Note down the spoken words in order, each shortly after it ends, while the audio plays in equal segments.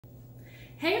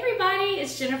Hey everybody,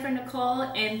 it's Jennifer Nicole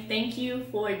and thank you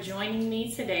for joining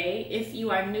me today. If you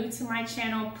are new to my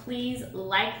channel, please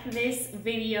like this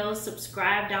video,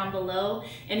 subscribe down below,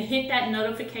 and hit that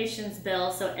notifications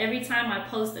bell so every time I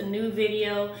post a new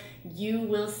video, you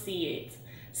will see it.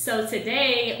 So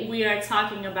today we are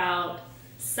talking about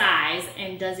size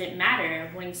and does it matter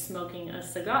when smoking a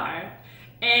cigar.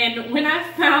 And when I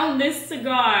found this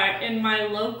cigar in my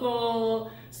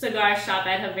local cigar shop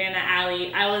at Havana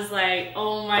Alley, I was like,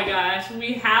 oh my gosh,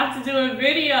 we have to do a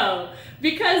video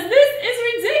because this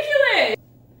is ridiculous.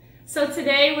 So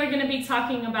today we're gonna be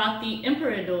talking about the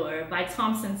Emperador by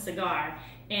Thompson Cigar.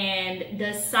 And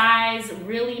does size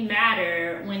really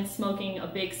matter when smoking a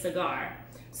big cigar?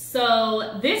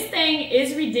 So this thing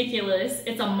is ridiculous.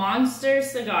 It's a monster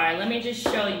cigar. Let me just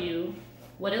show you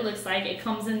what it looks like. It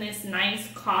comes in this nice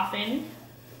coffin,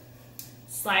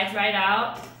 slides right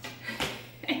out.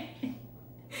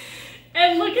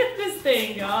 And look at this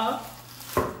thing, y'all.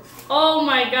 Oh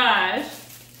my gosh.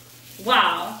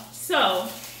 Wow. So,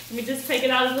 let me just take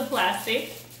it out of the plastic.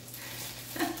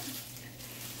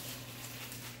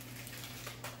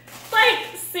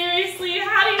 Like, seriously,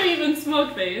 how do you even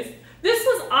smoke this? This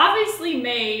was obviously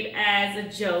made as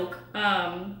a joke,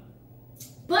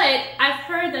 but I've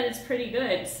heard that it's pretty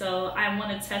good, so I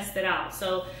want to test it out.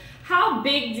 So, how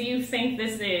big do you think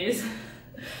this is?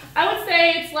 I would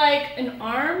say it's like an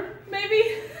arm, maybe?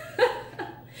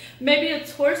 Maybe a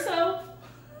torso?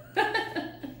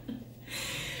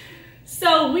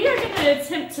 So we are going to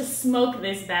attempt to smoke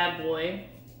this bad boy.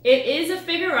 It is a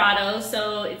figurado,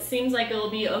 so it seems like it will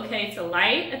be okay to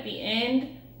light at the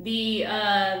end.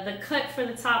 The cut for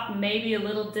the top may be a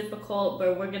little difficult,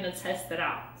 but we're going to test it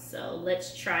out. So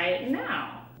let's try it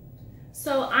now.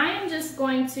 So I am just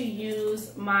going to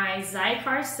use my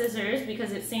Cigar scissors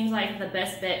because it seems like the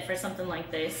best bet for something like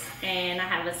this. And I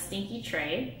have a stinky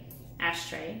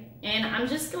ashtray. And I'm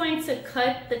just going to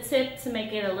cut the tip to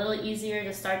make it a little easier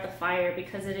to start the fire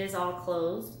because it is all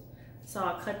closed. So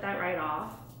I'll cut that right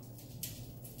off.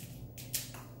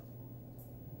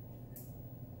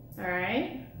 All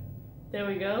right, there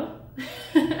we go.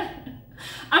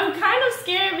 I'm kind of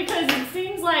scared because it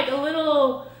seems like a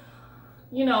little,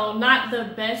 you know, not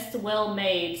the best well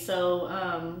made, so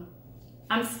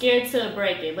I'm scared to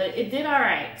break it, but it did all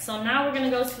right. So now we're gonna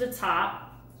go to the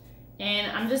top, and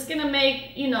I'm just gonna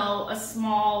make, you know, a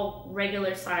small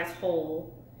regular size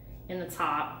hole in the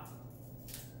top.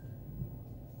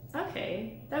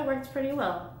 Okay, that works pretty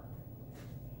well.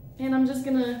 And I'm just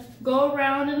gonna go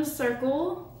around in a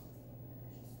circle.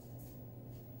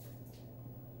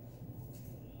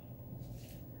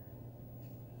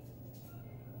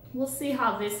 We'll see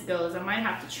how this goes. I might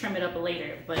have to trim it up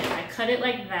later, but I cut it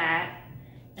like that,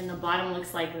 and the bottom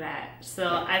looks like that. So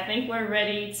I think we're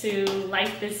ready to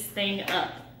light this thing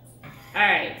up. All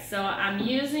right, so I'm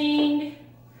using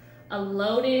a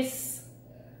Lotus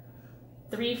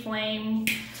 3-flame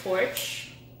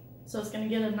torch. So it's gonna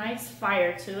get a nice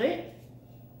fire to it.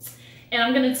 And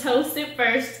I'm gonna toast it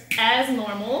first as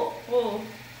normal. Oh,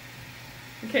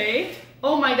 okay.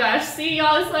 Oh my gosh, see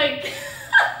y'all, it's like,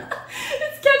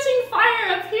 it's catching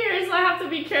fire up here, so I have to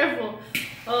be careful.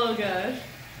 Oh gosh.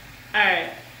 All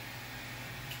right.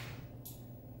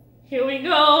 Here we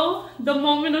go. The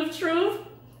moment of truth.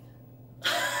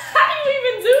 How do you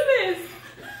even do this?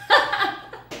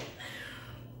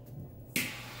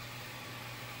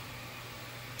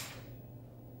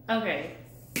 Okay.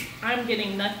 I'm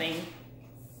getting nothing.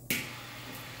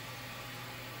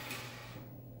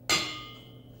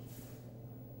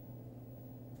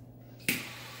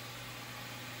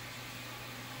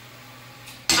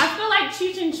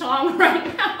 Cheech and Chong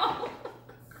right now.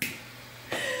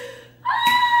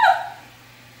 Ah!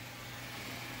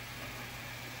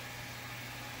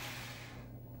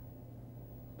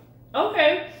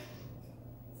 Okay.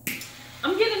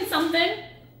 I'm getting something.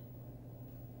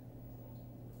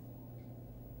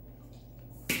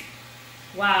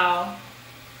 Wow.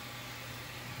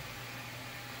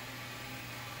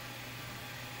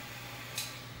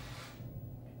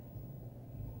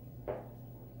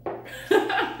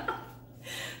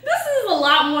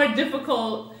 More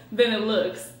difficult than it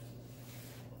looks.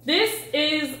 This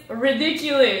is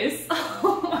ridiculous.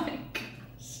 Oh my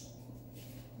gosh.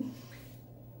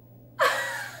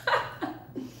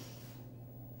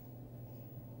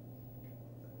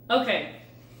 Okay,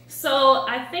 so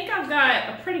I think I've got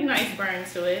a pretty nice burn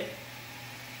to it.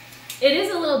 It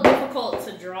is a little difficult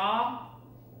to draw.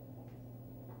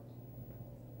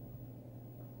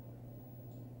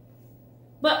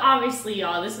 But obviously,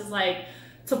 y'all, this is like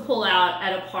to pull out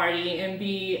at a party and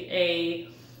be a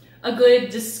a good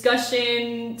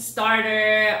discussion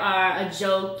starter or a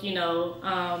joke, you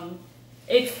know.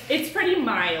 It's pretty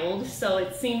mild, so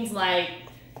it seems like,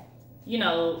 you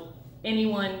know,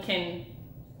 anyone can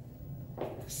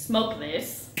smoke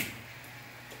this.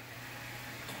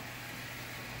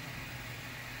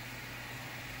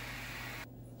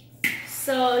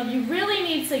 So you really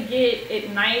need to get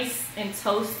it nice and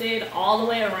toasted all the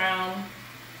way around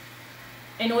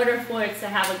in order for it to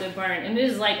have a good burn. And it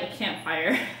is like a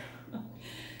campfire.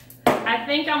 I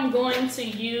think I'm going to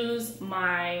use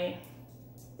my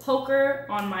poker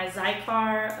on my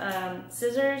Cigar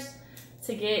scissors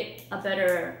to get a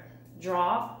better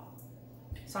draw.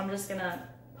 So I'm just gonna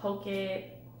poke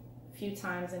it a few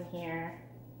times in here.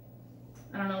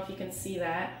 I don't know if you can see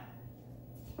that,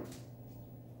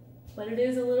 but it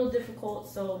is a little difficult,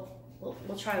 so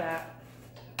we'll try that.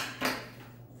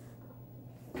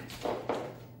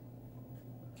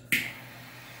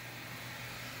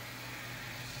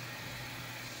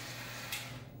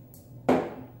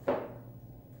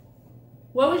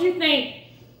 What would you think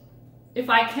if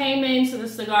I came into the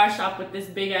cigar shop with this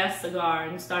big ass cigar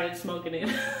and started smoking it?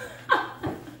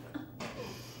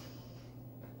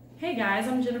 Hey guys,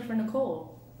 I'm Jennifer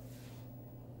Nicole.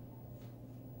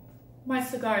 My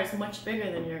cigar is much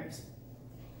bigger than yours.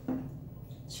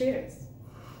 Cheers.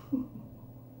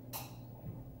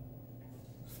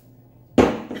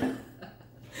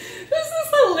 This is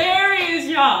hilarious,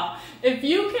 y'all. If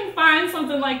you can find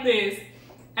something like this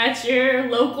at your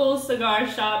local cigar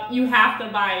shop, you have to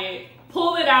buy it.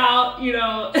 Pull it out, you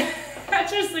know, at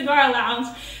your cigar lounge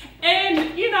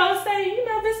and, you know, say, you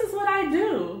know, this is what I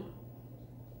do.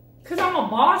 Cause I'm a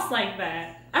boss like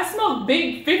that. I smoke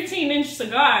big 15-inch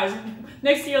cigars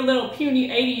next to your little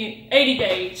puny 80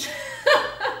 gauge.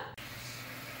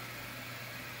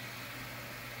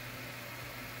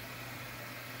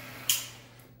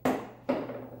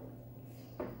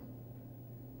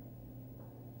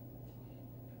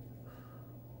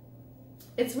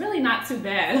 It's really not too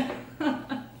bad.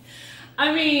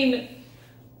 I mean,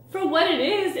 for what it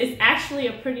is, it's actually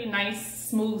a pretty nice,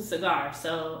 smooth cigar,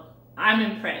 so I'm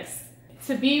impressed.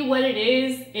 To be what it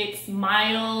is, it's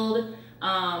mild,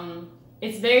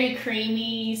 it's very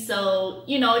creamy, so,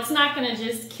 you know, it's not gonna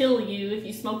just kill you if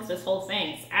you smoke this whole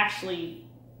thing. It's actually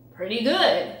pretty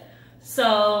good.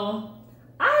 So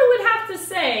I would have to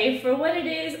say, for what it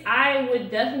is, I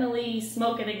would definitely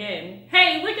smoke it again.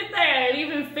 Hey, look at that, it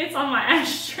even fits on my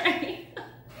ashtray.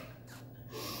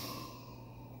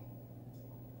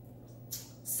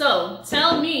 So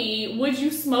tell me, would you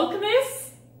smoke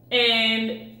this?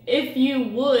 And if you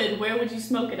would, where would you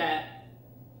smoke it at?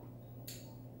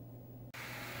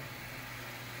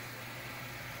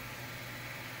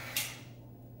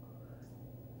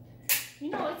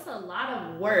 You know, it's a lot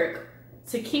of work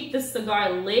to keep the cigar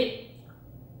lit.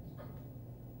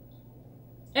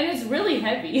 And it's really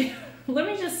heavy. Let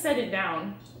me just set it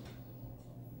down.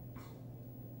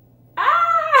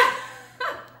 Ah!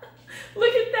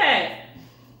 Look at that.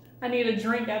 I need a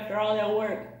drink after all that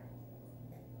work.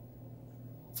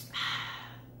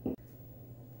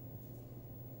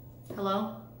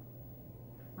 Hello?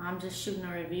 I'm just shooting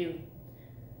a review.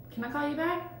 Can I call you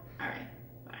back? All right.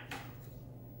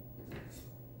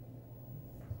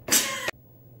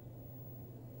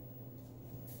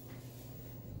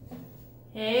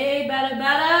 Hey, better.